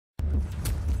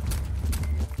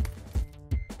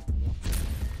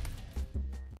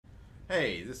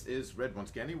Hey, this is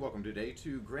RedWantsCandy. Welcome today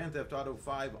to Grand Theft Auto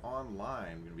 5 Online.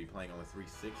 We're going to be playing on the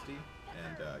 360,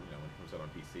 and you know, when it comes out on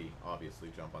PC, obviously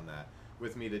jump on that.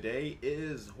 With me today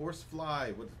is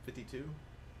Horsefly. What is it, 52?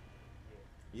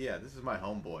 Yeah, this is my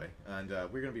homeboy, and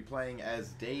we're going to be playing as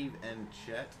Dave and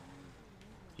Chet.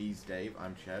 He's Dave,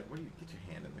 I'm Chet. What do you get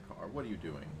your hand in the car? What are you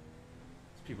doing?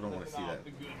 People don't want to see that.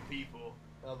 The good people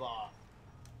of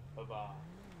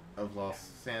Los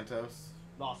Santos.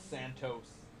 Los Santos.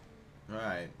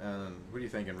 Alright, what are you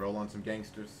thinking? Roll on some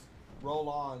gangsters? Roll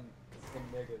on some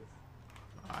niggas.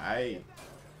 Alright.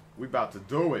 We about to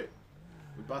do it.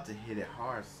 We about to hit it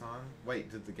hard, son.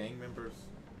 Wait, did the gang members...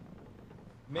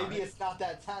 Maybe it's not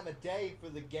that time of day for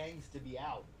the gangs to be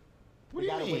out. What do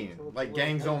you mean? Like,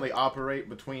 gangs only operate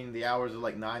between the hours of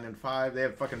like 9 and 5? They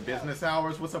have fucking business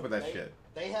hours? What's up with that shit?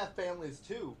 They have families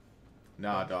too.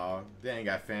 Nah, dog. They ain't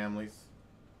got families.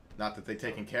 Not that they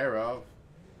taken care of.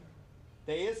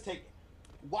 They is taking...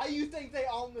 Why you think they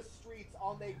on the streets,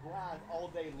 on their grind all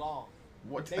day long?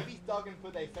 What? They be thugging for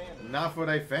their family. Not for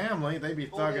their family. They be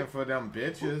thugging for them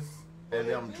bitches and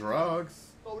them drugs.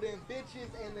 For them bitches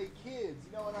and their kids.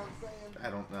 You know what I'm saying? I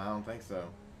don't think so.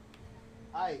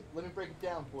 Alright, let me break it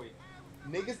down for you.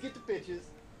 Niggas get the bitches.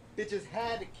 Bitches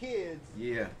had the kids.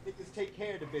 Yeah. Niggas take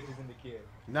care of the bitches and the kids.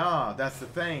 Nah, that's the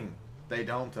thing. They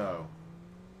don't though.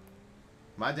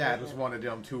 My dad was one of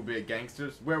them two big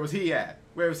gangsters. Where was he at?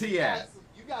 Where was he at?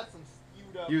 You got some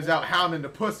skewed up. He was out hounding the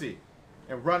pussy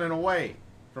and running away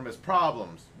from his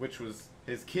problems, which was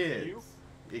his kids. You?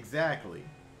 Exactly.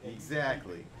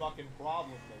 Exactly. Fucking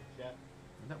problem though, Chet.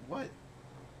 No, what?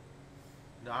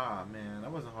 Nah, man,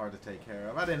 that wasn't hard to take care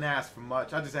of. I didn't ask for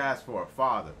much. I just asked for a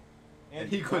father, and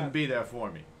he couldn't be there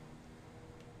for me.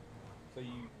 So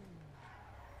you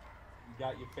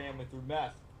got your family through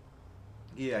meth.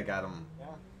 Yeah, I got him.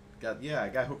 Yeah. I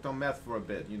got hooked on meth for a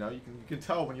bit. You know, you can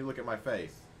tell when you look at my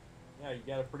face. Yeah, you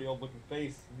got a pretty old looking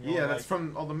face. Yeah, that's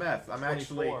from all the meth. I'm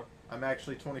 24.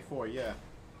 actually 24. Yeah.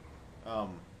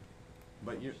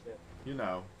 But you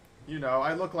know,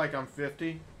 I look like I'm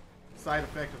 50. Side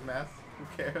effect of meth.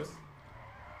 Who cares?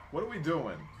 What are we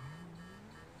doing?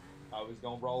 I was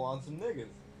gonna roll on some niggas.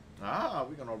 Ah,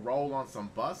 we're gonna roll on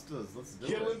some busters. Let's do it.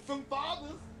 Killing some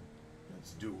fathers.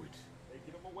 Let's do it.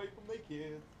 Taking them away from their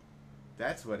kids.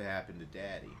 That's what happened to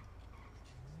Daddy.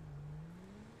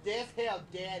 That's how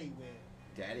Daddy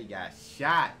went. Daddy got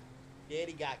shot.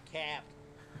 Daddy got capped.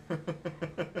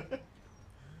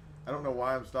 I don't know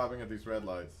why I'm stopping at these red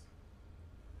lights.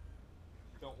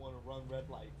 Don't want to run red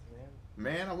lights, man.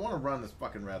 Man, I want to run this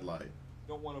fucking red light.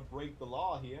 Don't want to break the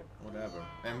law here. Whatever.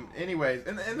 And anyways,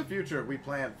 in the future, we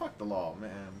plan... Fuck the law,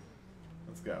 man.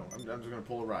 Let's go. I'm just going to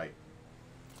pull a right.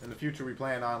 In the future, we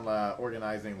plan on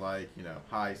organizing, like, you know,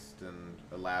 heists and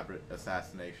elaborate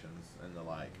assassinations and the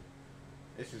like.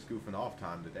 It's just goofing off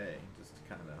time today, just to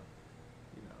kind of,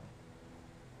 you know,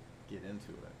 get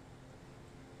into it.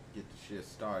 Get the shit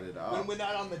started up. When we're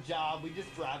not on the job, we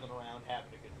just driving around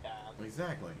having a good time.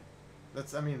 Exactly.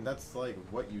 That's like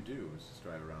what you do, is just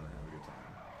drive around and have a good time.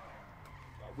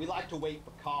 We like to wait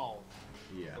for calls.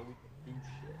 Yeah. So we can do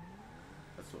shit.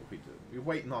 That's what we do. We're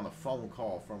waiting on a phone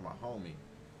call from our homie.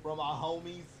 From our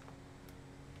homies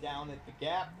down at the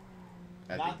Gap.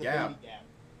 At Not the Baby Gap. Gap.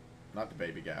 Not the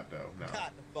Baby Gap, though. No.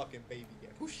 Not the fucking Baby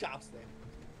Gap. Who shops there?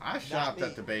 I shopped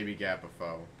at the Baby Gap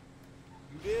before.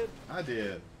 You did? I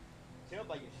did. Tell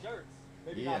by your shirts.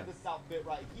 Maybe Yeah. not this outfit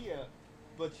right here,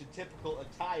 but your typical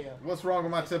attire. What's wrong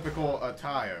with my typical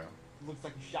attire? Looks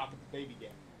like you shop at the Baby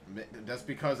Gap. That's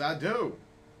because I do.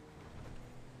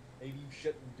 Maybe you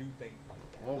shouldn't do things like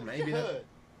that. Well, Look at maybe your that. hood.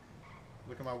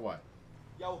 Look at my what?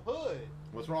 Yo, hood.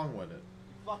 What's wrong with it?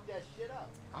 You fucked that shit up.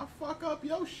 I'll fuck up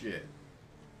your shit.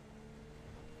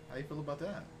 How you feel about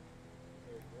that?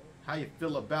 There you go. How you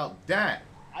feel about that?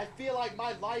 I feel like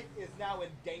my life is now in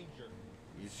danger.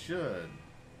 You should.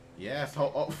 Yes.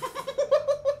 Oh.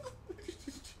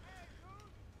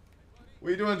 What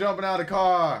you doing jumping out of the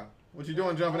car? What you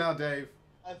doing jumping out, Dave?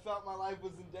 I felt my life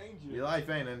was in danger. Your life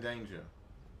ain't in danger.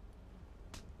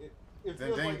 It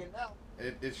feels like it now.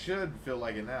 It should feel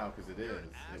like it now, because it is.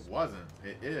 It wasn't.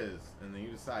 It is. And then you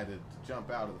decided to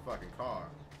jump out of the fucking car.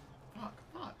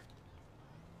 Fuck.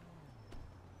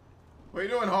 What you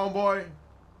doing, homeboy?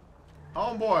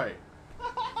 Homeboy!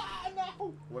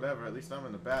 No! Whatever, at least I'm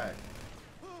in the back.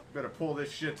 Better pull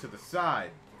this shit to the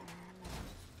side.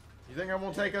 You think I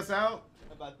won't take us out?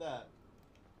 How about that?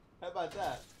 How about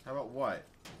that? How about what?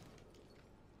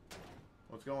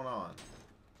 What's going on?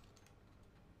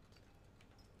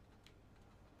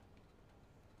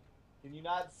 Can you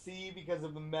not see because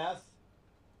of the mess?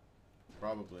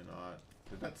 Probably not.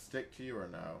 Did that stick to you or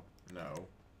no? No.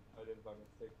 I didn't fucking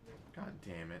stick to me. God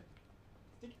damn it.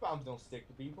 Sticky bombs don't stick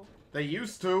to people. They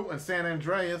used to in San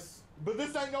Andreas. But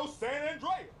this ain't no San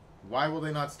Andreas. Why will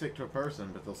they not stick to a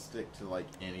person, but they'll stick to, like,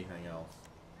 anything else?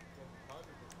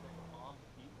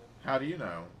 How do you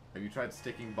know? Have you tried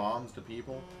sticking bombs to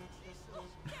people?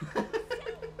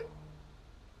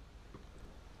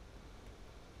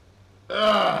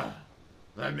 Ugh!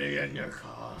 Let me in your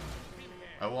car.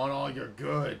 I want all your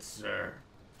goods, sir.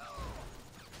 Do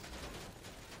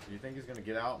you think he's gonna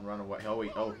get out and run away?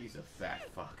 Oh, he's a fat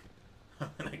fuck.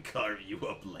 I'm gonna carve you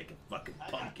up like a fucking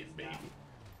pumpkin, baby.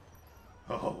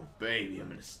 Oh, baby, I'm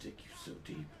gonna stick you so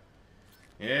deep.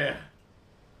 Yeah.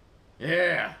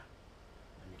 Yeah.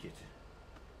 Let me get you.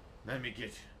 Let me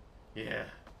get you. Yeah.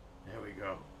 There we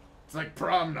go. It's like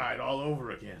prom night all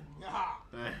over again.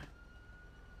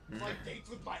 It's like dates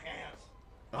with my aunt.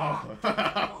 Oh.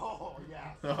 Oh,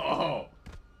 yes. Oh.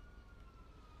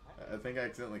 I think I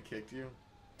accidentally kicked you.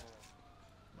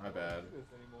 My bad. I don't do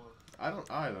this anymore. I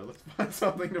don't either. Let's find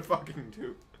something to fucking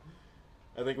do.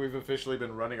 I think we've officially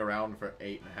been running around for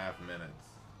 8.5 minutes.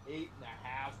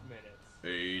 8.5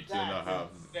 minutes. 8.5.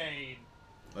 That's insane.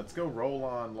 Let's go roll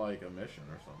on like a mission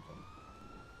or something.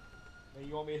 Hey,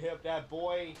 you want me to hit up that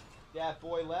boy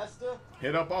Lester?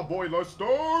 Hit up our boy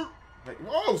Lester. Hey,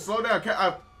 whoa, slow down.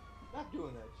 Not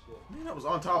doing that shit. Man, I was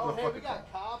on top of the hey, fucking we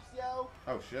got cops, yo.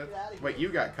 Oh shit. Get outta here. Wait, you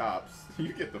got cops.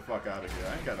 You get the fuck out of here.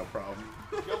 I ain't got no problem.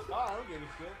 Yo, car, I don't give a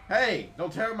shit. Hey,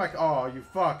 don't tear my. Oh, you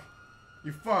fuck.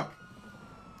 You fuck.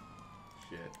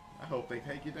 Shit. I hope they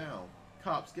take you down.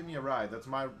 Cops, give me a ride. That's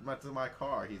my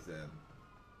car he's in.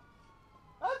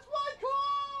 That's my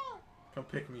car! Come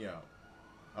pick me up.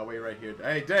 I'll wait right here.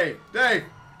 Hey, Dave! Dave!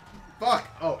 Fuck!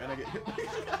 Oh, and I get hit. Get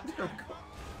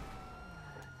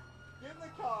in the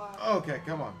car. Okay,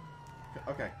 come on.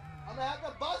 Okay. I'm gonna have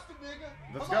to bust it, nigga.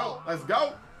 Let's Come go. on. Let's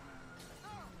go.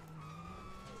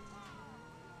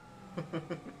 Do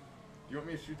you want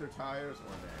me to shoot their tires or nah?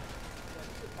 Yeah,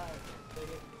 shoot the tires. They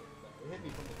hit me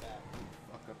from the back.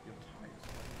 Fuck up your tires.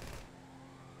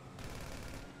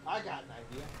 I got an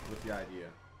idea. What's the idea?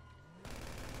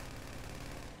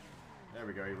 There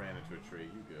we go. He ran into a tree.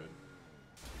 You good?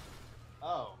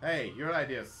 Oh. Hey, your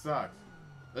idea sucks.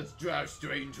 Let's drive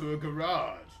straight into a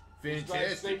garage.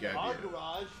 Fantastic idea. Our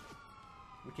garage.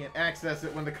 We can't access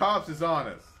it when the cops is on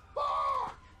us.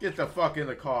 Fuck! Get the fuck in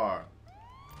the car.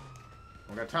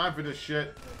 We got time for this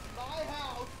shit. This is my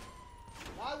house.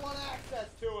 I want access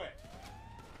to it.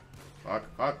 Fuck,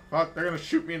 fuck, fuck. They're gonna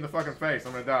shoot me in the fucking face.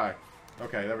 I'm gonna die.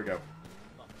 Okay, there we go.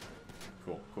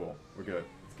 Cool, cool. We're good.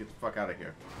 Let's get the fuck out of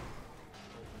here.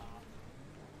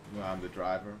 Well, I'm the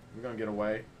driver. We're gonna get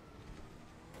away.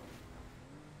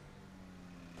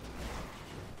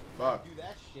 Fuck. Do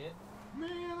that shit. Man,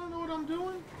 I don't know what I'm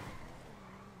doing.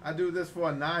 I do this for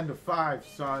a 9 to 5,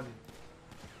 son.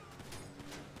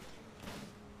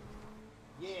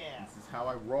 Yeah. This is how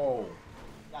I roll.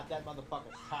 Got that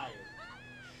motherfucker tired.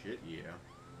 Shit, yeah.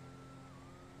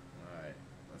 Alright,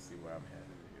 let's see where I'm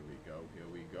headed. Here we go, here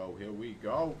we go, here we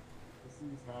go. This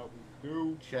is how we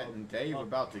do. Chet and Dave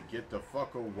about to get the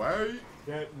fuck away.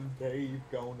 Chet and Dave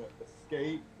gonna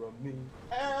escape from me,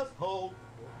 asshole.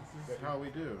 This is how we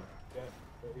do. Chet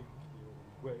and Dave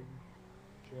get away.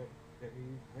 Chet and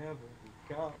Dave never get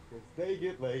caught 'cause they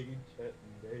get laid. Chet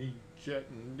and Dave. Chet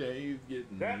and Dave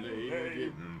getting Chet and laid, Dave.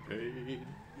 getting paid.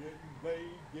 Getting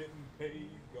laid, getting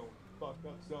paid, gonna fuck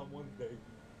up someone's day.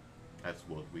 That's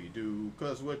what we do,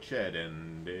 cause we're Chet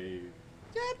and Dave.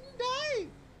 Chet and Dave!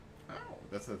 Oh,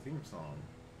 that's the theme song.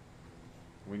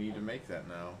 We need to make that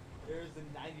now. There's a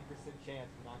 90% chance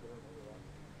I'm not gonna remember that.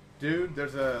 Dude,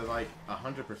 there's a, like,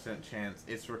 100% chance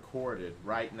it's recorded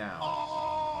right now.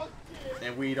 Oh, shit!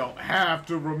 And we don't have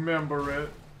to remember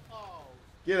it. Oh.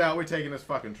 Get out, we're taking this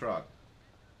fucking truck.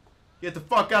 Get the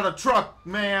fuck out of the truck,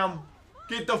 ma'am!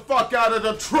 Get the fuck out of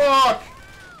the truck!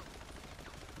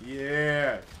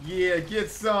 Yeah, yeah, get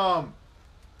some!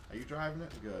 Are you driving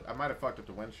it? Good. I might have fucked up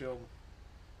the windshield.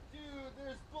 Dude,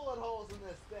 there's bullet holes in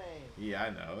this thing. Yeah,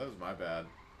 I know. That was my bad.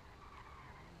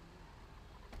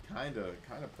 Kinda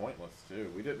pointless, too.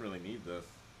 We didn't really need this.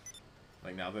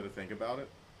 Like, now that I think about it.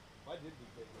 Why did we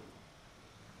take it?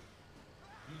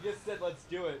 You just said let's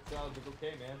do it, so I was like,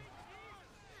 okay, man.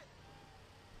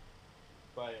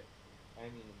 But, I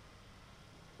mean,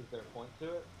 is there a point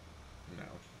to it? No.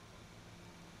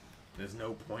 There's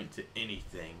no point to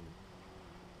anything.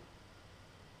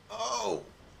 Oh!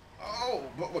 Oh!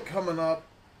 But we're coming up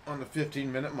on the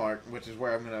 15-minute mark, which is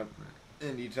where I'm going to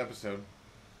end each episode.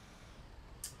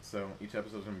 So, each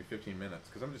episode's going to be 15 minutes,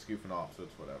 because I'm just goofing off, so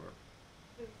it's whatever.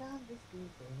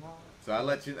 So I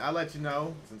let you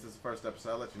know, since it's the first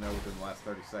episode, I'll let you know within the last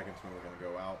 30 seconds when we're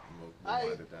gonna go out, and we'll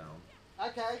wind it down.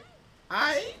 Okay.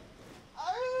 I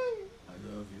Aye.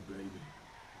 love you, baby.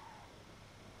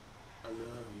 I love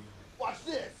you. Watch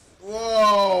this.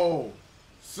 Whoa!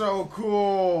 So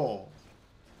cool.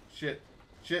 Shit,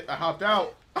 I hopped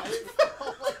out. Oh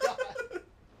my god.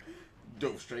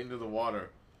 Dove straight into the water.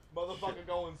 Motherfucker Shit.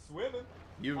 going swimming.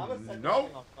 You I'm gonna set this know.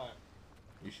 thing on fire.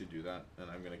 You should do that, and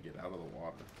I'm gonna get out of the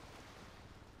water.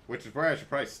 Which is where I should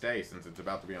probably stay, since it's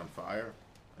about to be on fire,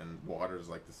 and water is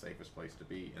like the safest place to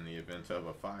be in the event of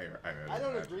a fire. I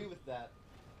don't agree with that.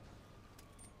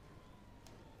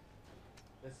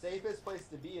 The safest place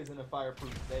to be is in a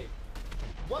fireproof safe.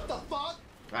 What the fuck?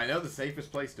 I know the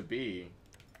safest place to be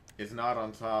is not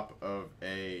on top of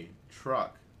a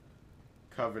truck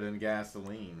covered in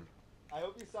gasoline. I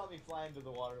hope you saw me fly into the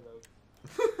water though.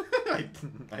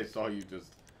 I saw you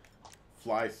just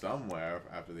fly somewhere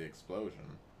after the explosion,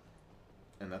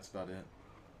 and that's about it.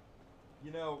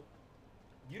 You know,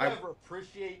 you never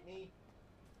appreciate me.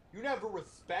 You never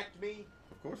respect me.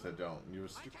 Of course I don't. You're a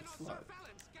stupid slut.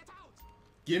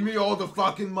 Give me all the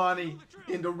fucking money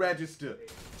in the register.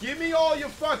 Give me all your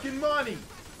fucking money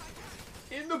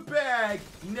in the bag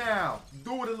now.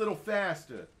 Do it a little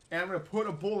faster. And I'm gonna put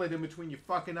a bullet in between your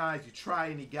fucking eyes. You try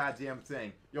any goddamn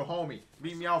thing. Yo, homie,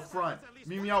 meet me out front.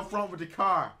 Meet me out front with the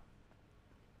car.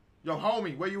 Yo,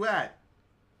 homie, where you at?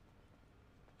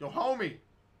 Yo, homie.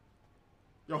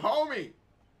 Yo, homie.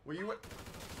 Where you at?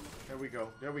 There we go.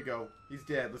 There we go. He's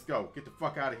dead. Let's go. Get the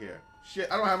fuck out of here. Shit,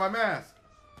 I don't have my mask.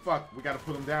 Fuck, we gotta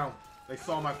put him down. They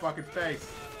saw my fucking face.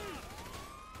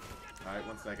 Alright,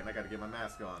 1 second. I gotta get my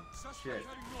mask on. Shit.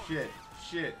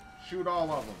 Shoot all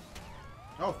of them.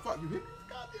 Oh, fuck, you hit the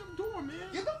goddamn door,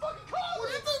 man. Get the fucking car! What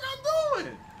do you think I'm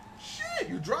doing? Shit,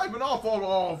 you driving off all...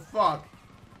 Oh, fuck.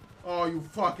 Oh, you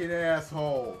fucking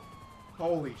asshole.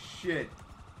 Holy shit.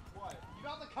 What? You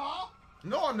got in the car?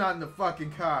 No, I'm not in the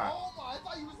fucking car. Oh my, I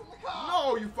thought you was in the car.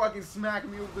 No, you fucking smacked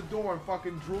me with the door and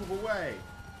fucking drove away.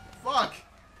 Fuck.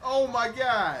 Oh, my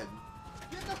God.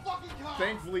 Get the fucking car.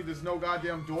 Thankfully, there's no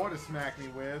goddamn door to smack me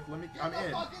with. Let me... Get I'm the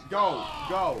in. fucking Go.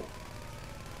 car.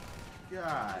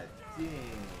 God damn.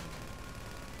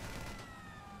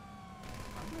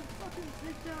 I'm gonna fucking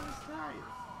take down his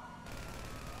tires.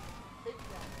 Take it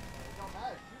down. It don't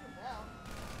matter. Shoot him down.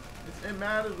 It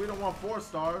matters. We don't want 4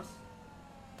 stars.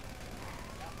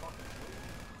 That fucking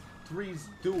 3's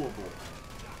doable.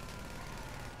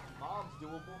 Mom's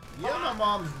doable. Yeah, my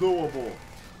mom's doable. So you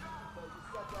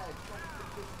suck ass.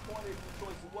 Don't be disappointed in your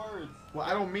choice of words. Well,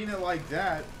 I don't mean it like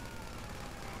that.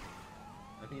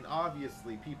 I mean,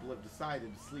 obviously, people have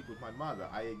decided to sleep with my mother.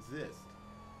 I exist.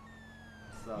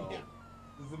 So... Yeah.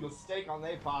 This is a mistake on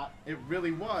their part. It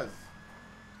really was.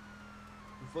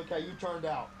 Just look how you turned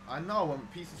out. I know, I'm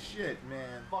a piece of shit,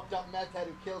 man. Fucked up meth head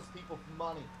who kills people for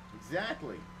money.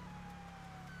 Exactly.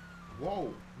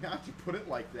 Whoa, now that you put it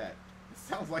like that, it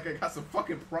sounds like I got some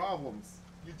fucking problems.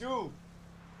 You do.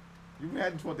 You were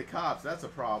heading toward the cops, that's a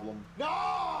problem.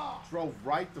 No! Drove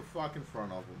right the fuck in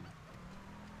front of them.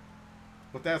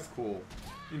 But that's cool.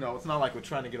 You know, it's not like we're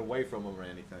trying to get away from them or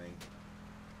anything.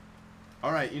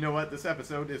 Alright, you know what? This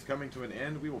episode is coming to an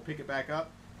end. We will pick it back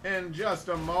up in just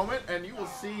a moment, and you will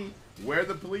see where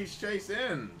the police chase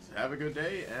ends. Have a good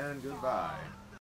day, and goodbye.